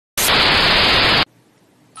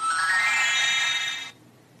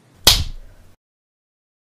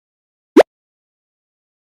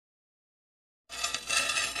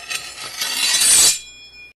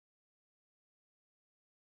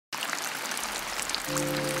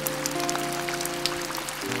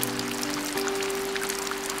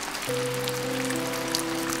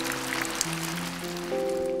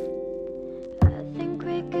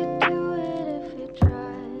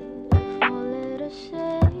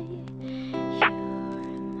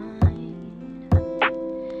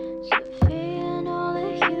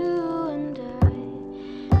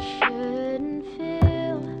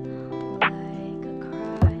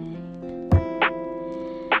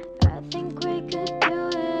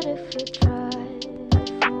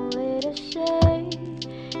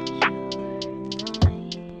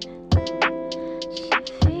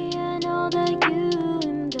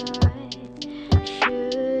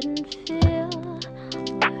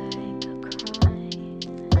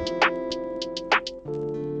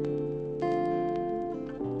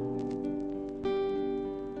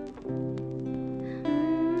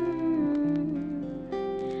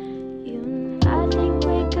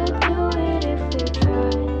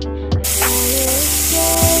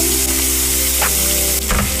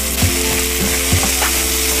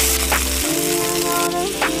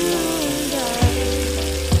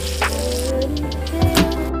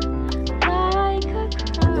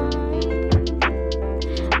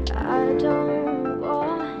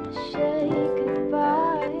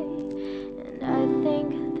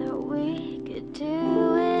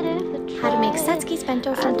How to make Satsuki's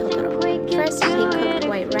bento from Totoro. First, take cooked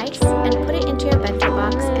white rice and put it into your bento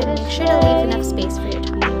box and make sure to leave enough space for your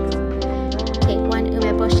toppings. Take one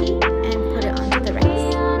umeboshi and put it onto the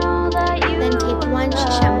rice. Then take one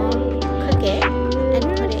shishamo, cook it, and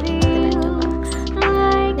put it into the bento box.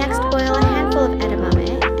 Next, boil a handful of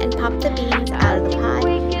edamame and pop the beans out of the pot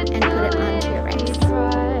and put it onto your rice.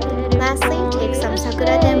 Lastly, take some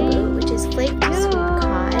sakura denbu, which is flaked sweet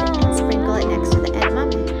cod, and sprinkle it next to the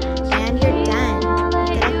edamame. And you're done.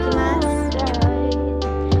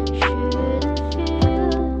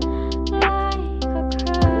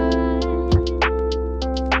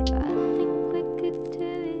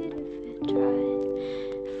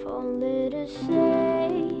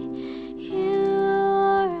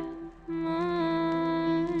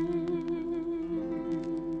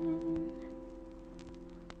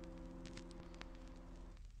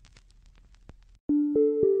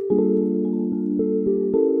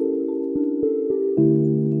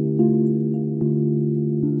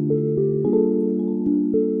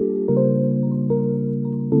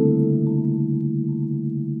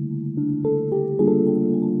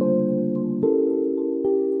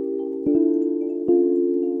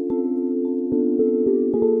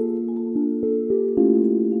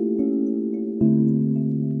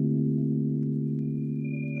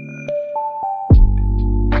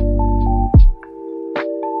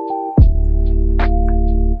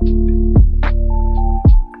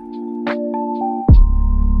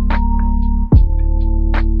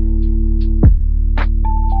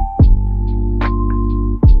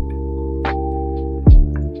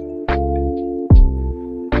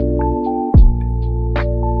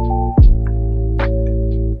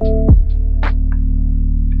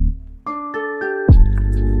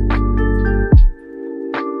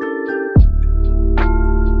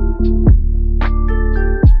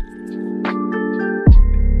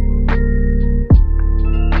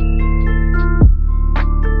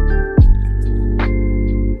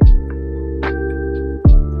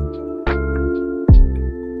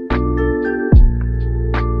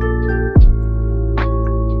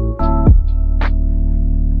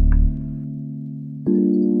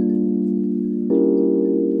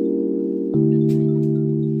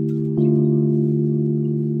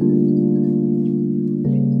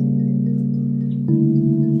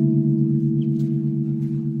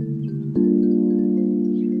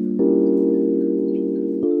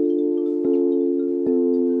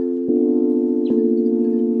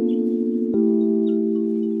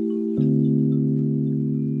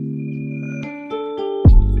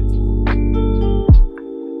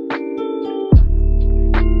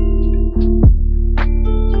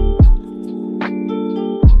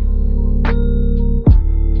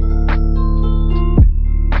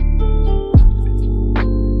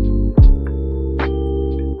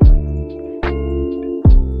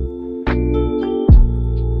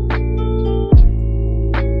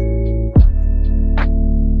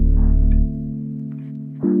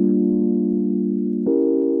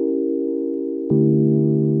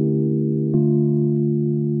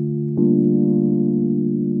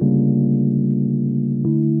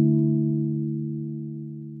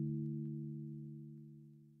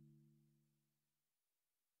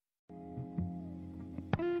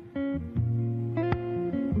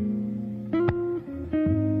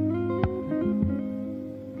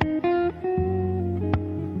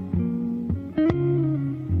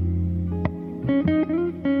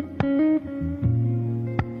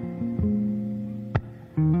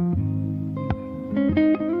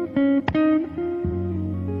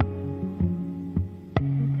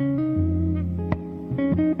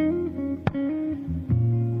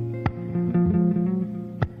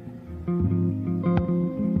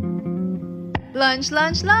 Lunch,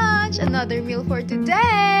 lunch, lunch! Another meal for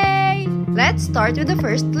today! Let's start with the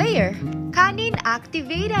first layer. Kanin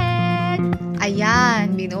activated!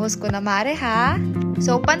 Ayan, binuhos ko na mare ha.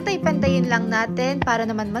 So, pantay-pantayin lang natin para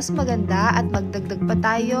naman mas maganda at magdagdag pa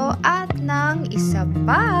tayo at ng isa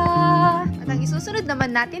pa. At ang isusunod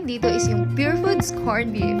naman natin dito is yung Pure Foods corned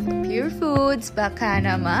beef. Pure Foods, baka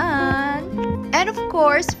naman. And of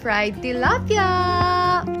course, fried tilapia.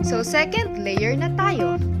 So, second layer na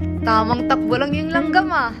tayo. Tamang takbo lang yung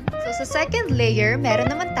langgam ah. So, sa second layer,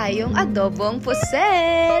 meron naman tayong adobong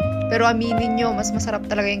puset. Pero aminin nyo, mas masarap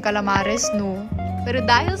talaga yung calamares, no? Pero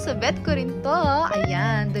dahil sa bet ko rin to,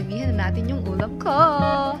 ayan, damihan na natin yung ulam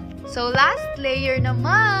ko. So, last layer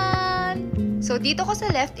naman. So, dito ko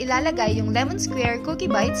sa left, ilalagay yung lemon square cookie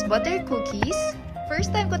bites butter cookies.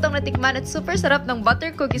 First time ko tong natikman at super sarap ng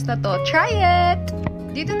butter cookies na to. Try it!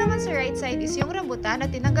 Dito naman sa right side is yung rambutan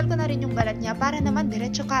at tinanggal ko na rin yung balat niya para naman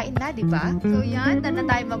diretso kain na, di ba? So yan, na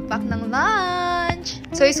tayo mag-pack ng lunch!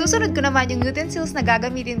 So isusunod ko naman yung utensils na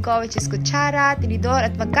gagamitin ko, which is kutsara, tinidor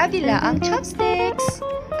at magkabila ang chopsticks!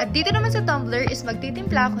 At dito naman sa tumbler is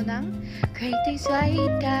magtitimpla ako ng Great Taste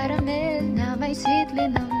White Caramel na may sweet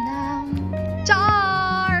linamnam.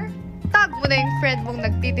 Char! Tag mo na yung friend mong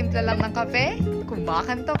nagtitimpla lang ng kape?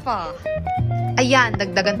 Kumakanta pa! Ayan,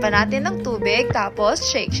 dagdagan pa natin ng tubig, tapos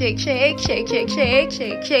shake, shake, shake, shake, shake, shake,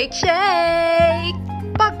 shake, shake, shake.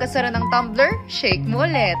 Pagkasara ng tumbler, shake mo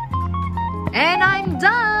ulit. And I'm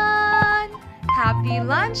done! Happy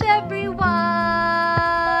lunch, everyone!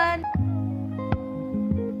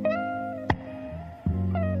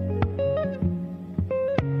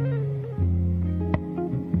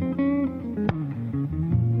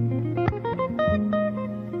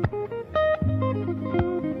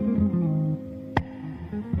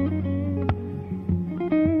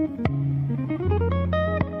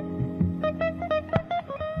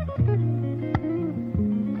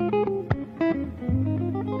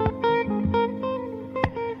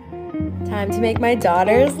 Time to make my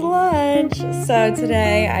daughter's lunch. So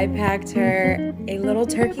today I packed her a little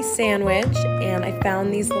turkey sandwich and I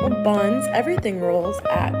found these little buns, everything rolls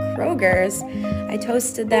at Kroger's. I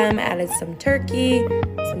toasted them, added some turkey,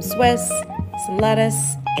 some Swiss, some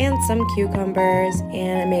lettuce, and some cucumbers,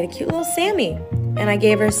 and I made a cute little Sammy. And I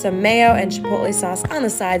gave her some mayo and chipotle sauce on the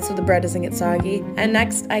side so the bread doesn't get soggy. And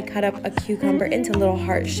next I cut up a cucumber into little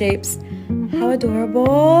heart shapes. How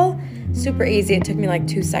adorable! Super easy, it took me like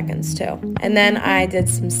 2 seconds too. And then I did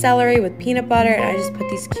some celery with peanut butter and I just put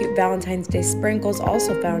these cute Valentine's Day sprinkles,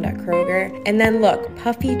 also found at Kroger. And then look,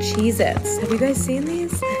 puffy Cheez-Its. Have you guys seen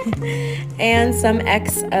these? And some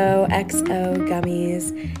XOXO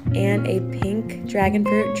gummies and a pink dragon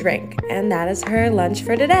fruit drink. And that is her lunch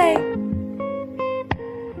for today.